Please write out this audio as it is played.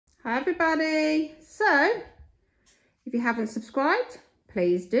Hi everybody. So if you haven't subscribed,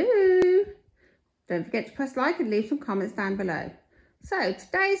 please do. Don't forget to press like and leave some comments down below. So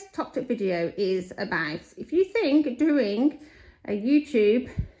today's top tip video is about if you think doing a YouTube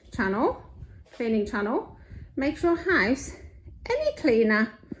channel, cleaning channel, makes your house any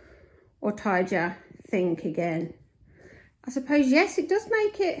cleaner or tidier, think again. I suppose yes, it does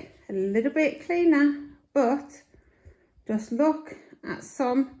make it a little bit cleaner, but just look at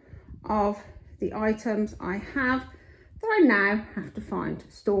some of the items I have that I now have to find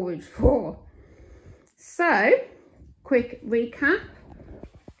storage for. So, quick recap.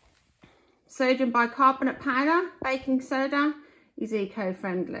 Sodium bicarbonate powder, baking soda is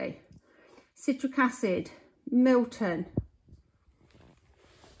eco-friendly. Citric acid, Milton.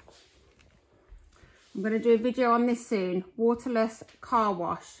 I'm going to do a video on this soon. Waterless car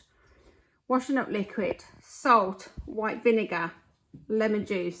wash. Washing up liquid, salt, white vinegar, lemon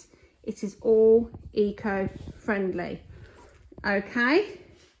juice. It is all eco-friendly. Okay,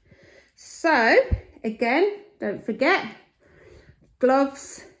 so again, don't forget,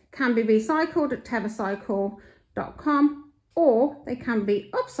 gloves can be recycled at tevacycle.com or they can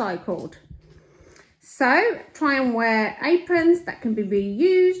be upcycled. So try and wear aprons that can be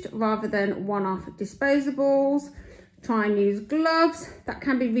reused rather than one-off disposables. Try and use gloves that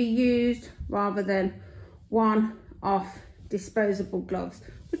can be reused rather than one-off disposable gloves,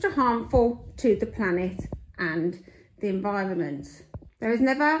 which are harmful to the planet and the environment. There is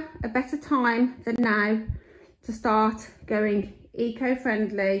never a better time than now to start going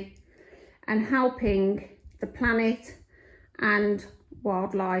eco-friendly and helping the planet and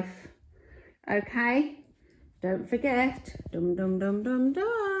wildlife. Okay, don't forget,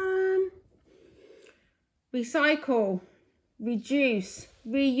 recycle, reduce,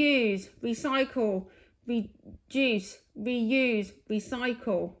 reuse, recycle, reduce, reuse,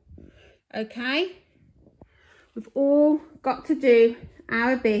 recycle. Okay, we've all got to do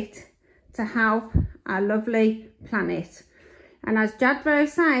our bit to help our lovely planet. And as Jadro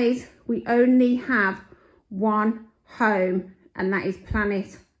says, we only have one home, and that is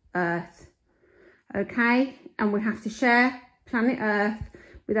planet Earth. Okay, and we have to share planet Earth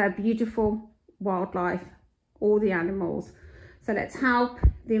with our beautiful wildlife, all the animals. So let's help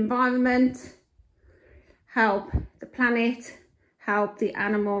the environment, help the planet, help the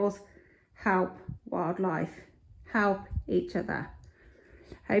animals, help wildlife, help each other.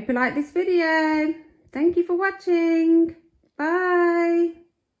 Hope you like this video. Thank you for watching. Bye.